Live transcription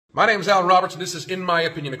My name is Alan Roberts, and this is In My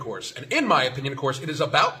Opinion, of course. And in my opinion, of course, it is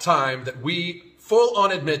about time that we full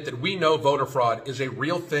on admit that we know voter fraud is a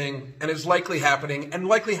real thing and is likely happening and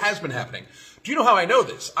likely has been happening. Do you know how I know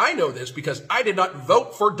this? I know this because I did not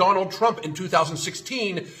vote for Donald Trump in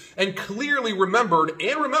 2016 and clearly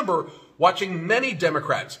remember watching many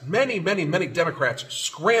Democrats, many Democrats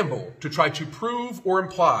scramble to try to prove or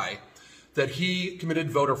imply that he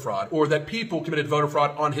committed voter fraud or that people committed voter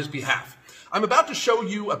fraud on his behalf. I'm about to show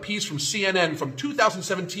you a piece from CNN from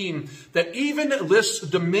 2017 that even lists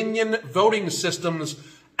Dominion voting systems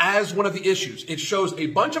as one of the issues. It shows a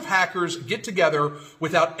bunch of hackers get together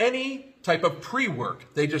without any type of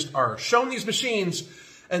pre-work. They just are shown these machines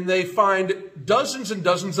and they find dozens and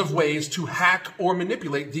dozens of ways to hack or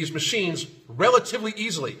manipulate these machines relatively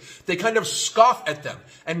easily. They kind of scoff at them.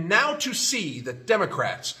 And now to see that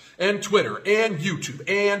Democrats and Twitter and YouTube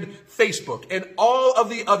and Facebook and all of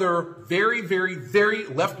the other very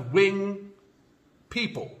left-wing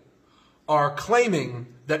people are claiming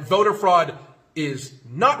that voter fraud is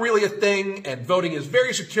not really a thing and voting is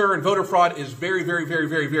very secure and voter fraud is very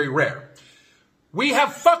rare. We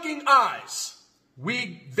have fucking eyes.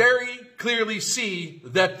 We very clearly see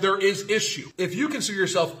that there is issue. If you consider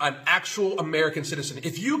yourself an actual American citizen,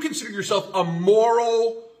 if you consider yourself a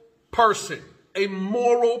moral person,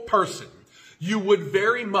 you would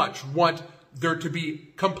very much want there to be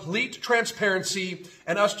complete transparency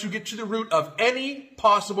and us to get to the root of any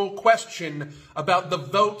possible question about the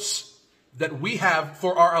votes that we have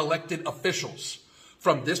for our elected officials.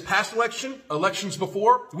 From this past election, elections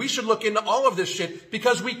before, we should look into all of this shit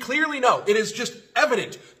because we clearly know, it is just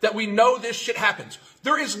evident that we know this shit happens.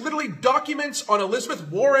 There is literally documents on Elizabeth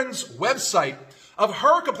Warren's website of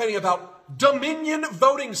her complaining about Dominion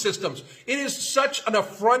voting systems. It is such an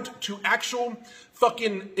affront to actual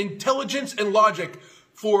fucking intelligence and logic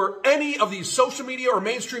for any of these social media or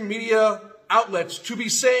mainstream media outlets to be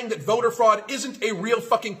saying that voter fraud isn't a real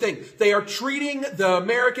fucking thing. They are treating the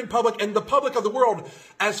American public and the public of the world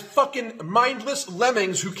as fucking mindless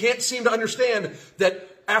lemmings who can't seem to understand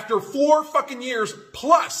that after 4 fucking years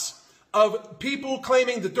plus of people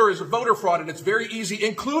claiming that there is a voter fraud and it's very easy,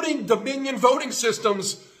 including Dominion voting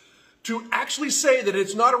systems, to actually say that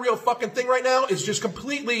it's not a real fucking thing right now is just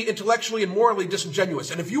completely intellectually and morally disingenuous.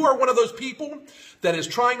 And if you are one of those people that is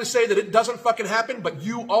trying to say that it doesn't fucking happen, but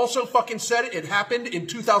you also fucking said it happened in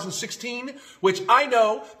 2016, which I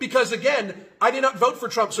know because, again, I did not vote for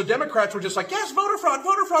Trump. So Democrats were just like, yes, voter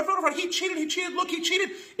fraud. He cheated. Look, he cheated.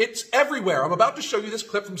 It's everywhere. I'm about to show you this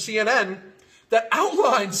clip from CNN that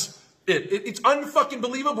outlines it's unfucking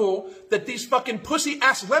believable that these fucking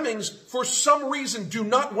pussy-ass lemmings, for some reason, do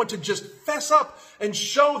not want to just fess up and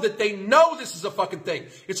show that they know this is a fucking thing.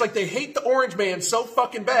 It's like they hate the orange man so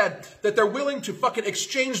fucking bad that they're willing to fucking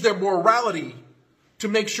exchange their morality to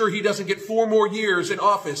make sure he doesn't get 4 more years in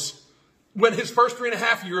office when his first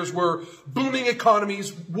 3.5 years were booming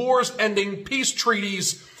economies, wars ending, peace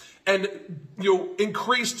treaties, and,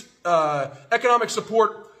 increased economic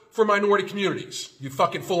support for minority communities. You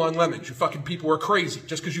fucking full-on lemons. You fucking people are crazy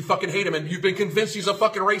just because you fucking hate him and you've been convinced he's a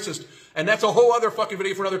fucking racist. And that's a whole other fucking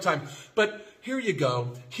video for another time. But here you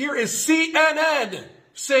go. Here is CNN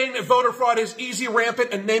saying that voter fraud is easy,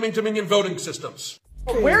 rampant, and naming Dominion voting systems.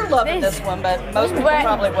 We're loving this one, but most people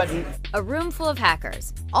probably wouldn't. A room full of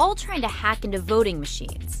hackers, all trying to hack into voting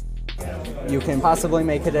machines. You can possibly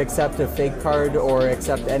make it accept a fake card or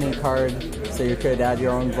accept any card, so you could add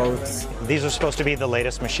your own votes. These are supposed to be the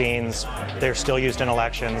latest machines. They're still used in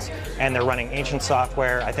elections, and they're running ancient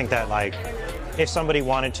software. I think that, if somebody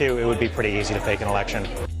wanted to, it would be pretty easy to fake an election.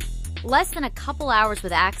 Less than a couple hours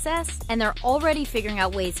with access, and they're already figuring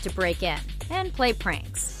out ways to break in and play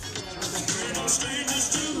pranks.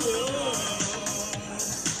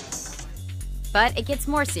 But it gets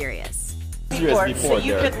more serious. So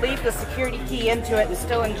you could leave the security key into it and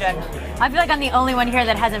still inject. I feel like I'm the only one here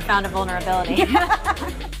that hasn't found a vulnerability.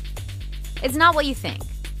 It's not what you think.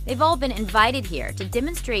 They've all been invited here to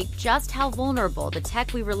demonstrate just how vulnerable the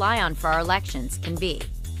tech we rely on for our elections can be.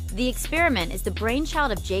 The experiment is the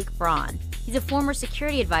brainchild of Jake Braun. He's a former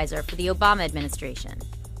security advisor for the Obama administration.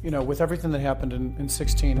 With everything that happened in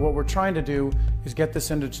 16, what we're trying to do is get this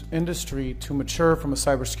industry to mature from a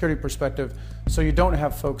cybersecurity perspective so you don't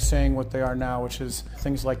have folks saying what they are now, which is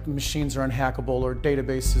things like machines are unhackable or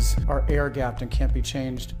databases are air-gapped and can't be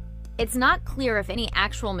changed. It's not clear if any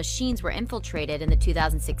actual machines were infiltrated in the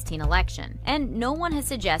 2016 election, and no one has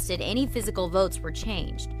suggested any physical votes were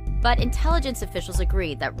changed. But intelligence officials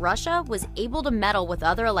agreed that Russia was able to meddle with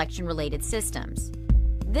other election-related systems.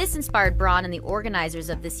 This inspired Braun and the organizers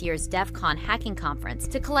of this year's DEF CON hacking conference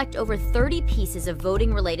to collect over 30 pieces of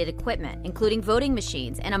voting-related equipment, including voting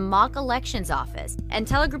machines and a mock elections office, and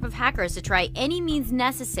tell a group of hackers to try any means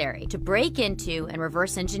necessary to break into and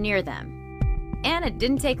reverse engineer them. And it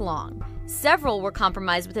didn't take long. Several were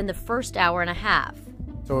compromised within the first hour and a half.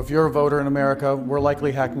 So if you're a voter in America, we're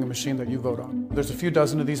likely hacking a machine that you vote on. There's a few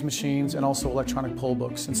dozen of these machines and also electronic poll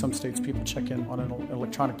books. In some states, people check in on an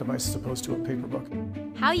electronic device as opposed to a paper book.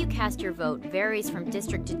 How you cast your vote varies from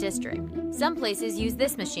district to district. Some places use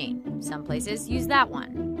this machine. Some places use that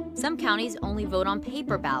one. Some counties only vote on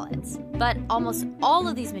paper ballots. But almost all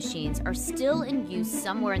of these machines are still in use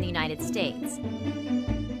somewhere in the United States.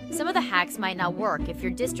 Some of the hacks might not work if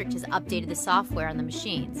your district has updated the software on the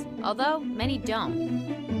machines, although many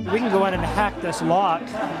don't. We can go in and hack this lock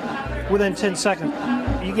within 10 seconds.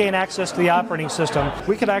 You gain access to the operating system.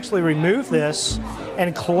 We could actually remove this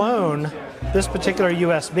and clone this particular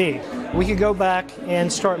USB. We could go back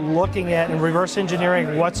and start looking at and reverse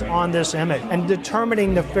engineering what's on this image and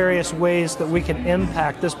determining the various ways that we can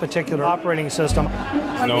impact this particular operating system.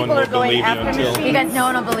 No one will believe you until... You guys,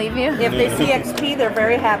 no one will believe you? If they see XP, they're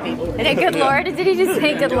very happy. Hey, good Lord. Did he just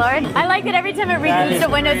say good Lord? I like that every time it reboots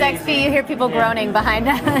to Windows XP, you hear people groaning behind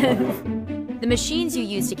us. The machines you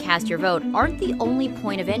use to cast your vote aren't the only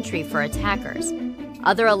point of entry for attackers.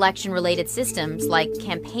 Other election-related systems, like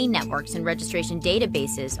campaign networks and registration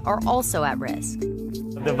databases, are also at risk.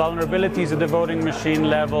 The vulnerabilities at the voting machine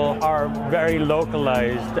level are very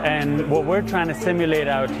localized, and what we're trying to simulate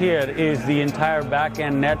out here is the entire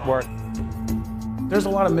back-end network. There's a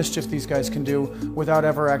lot of mischief these guys can do without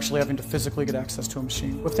ever actually having to physically get access to a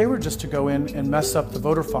machine. If they were just to go in and mess up the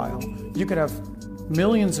voter file, you could have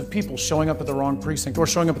millions of people showing up at the wrong precinct or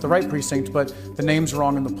showing up at the right precinct, but the name's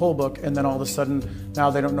wrong in the poll book, and then all of a sudden now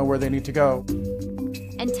they don't know where they need to go.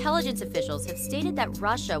 Intelligence officials have stated that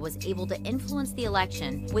Russia was able to influence the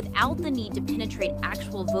election without the need to penetrate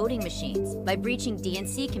actual voting machines by breaching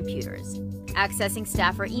DNC computers, accessing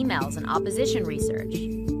staffer emails and opposition research.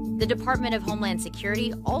 The Department of Homeland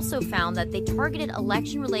Security also found that they targeted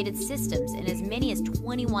election-related systems in as many as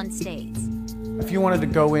 21 states. If you wanted to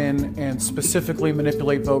go in and specifically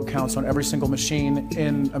manipulate vote counts on every single machine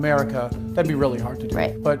in America, that'd be really hard to do.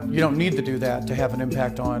 Right. But you don't need to do that to have an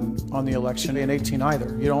impact on the election in 18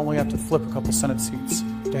 either. You only have to flip a couple Senate seats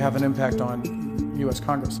to have an impact on U.S.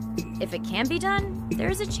 Congress. If it can be done,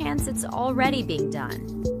 there's a chance it's already being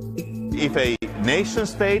done. If a nation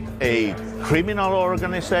state, a criminal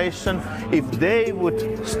organization, if they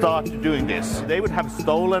would start doing this, they would have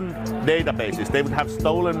stolen databases, they would have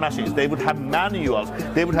stolen machines, they would have manuals,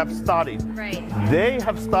 they would have studied. Right. They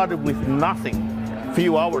have started with nothing a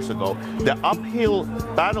few hours ago. The uphill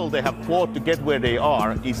battle they have fought to get where they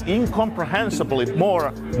are is incomprehensibly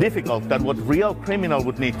more difficult than what real criminal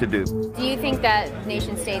would need to do. Do you think that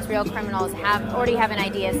nation states, real criminals, already have an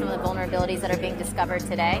idea of some of the vulnerabilities that are being discovered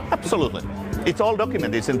today? Absolutely. It's all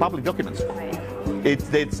documented. It's in public documents. Right.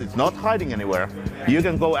 It's not hiding anywhere. You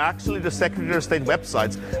can go actually to Secretary of State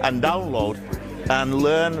websites and download and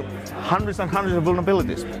learn hundreds and hundreds of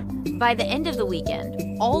vulnerabilities. By the end of the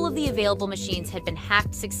weekend, all of the available machines had been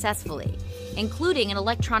hacked successfully, including an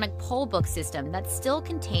electronic poll book system that still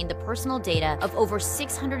contained the personal data of over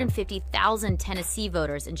 650,000 Tennessee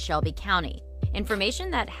voters in Shelby County, information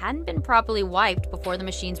that hadn't been properly wiped before the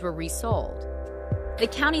machines were resold. The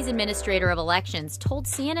county's administrator of elections told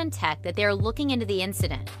CNN Tech that they are looking into the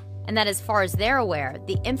incident, and that as far as they're aware,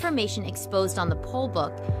 the information exposed on the poll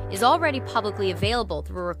book is already publicly available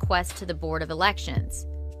through a request to the Board of Elections.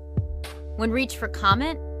 When reached for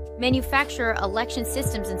comment, manufacturer Election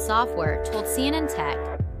Systems and Software told CNN Tech,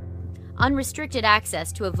 unrestricted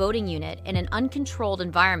access to a voting unit in an uncontrolled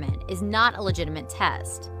environment is not a legitimate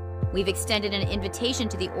test. We've extended an invitation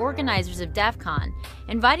to the organizers of DEF CON,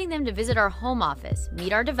 inviting them to visit our home office,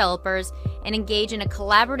 meet our developers, and engage in a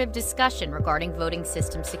collaborative discussion regarding voting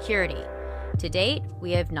system security. To date,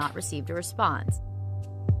 we have not received a response.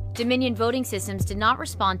 Dominion Voting Systems did not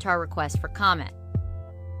respond to our request for comment.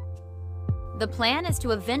 The plan is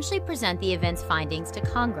to eventually present the event's findings to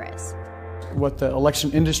Congress. What the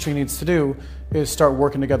election industry needs to do is start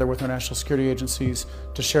working together with our national security agencies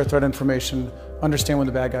to share threat information, understand when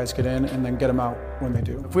the bad guys get in, and then get them out when they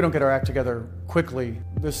do. If we don't get our act together quickly,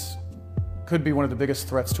 this could be one of the biggest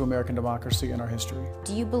threats to American democracy in our history.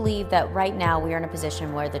 Do you believe that right now we are in a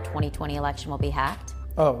position where the 2020 election will be hacked?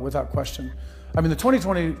 Oh, without question. I mean, the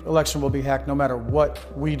 2020 election will be hacked no matter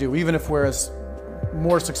what we do, even if we're as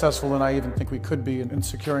more successful than I even think we could be in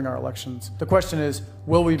securing our elections. The question is,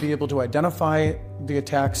 will we be able to identify the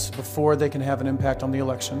attacks before they can have an impact on the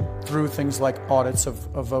election through things like audits of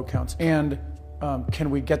vote counts? And can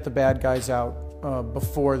we get the bad guys out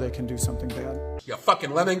before they can do something bad? You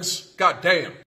fucking lemmings. God damn.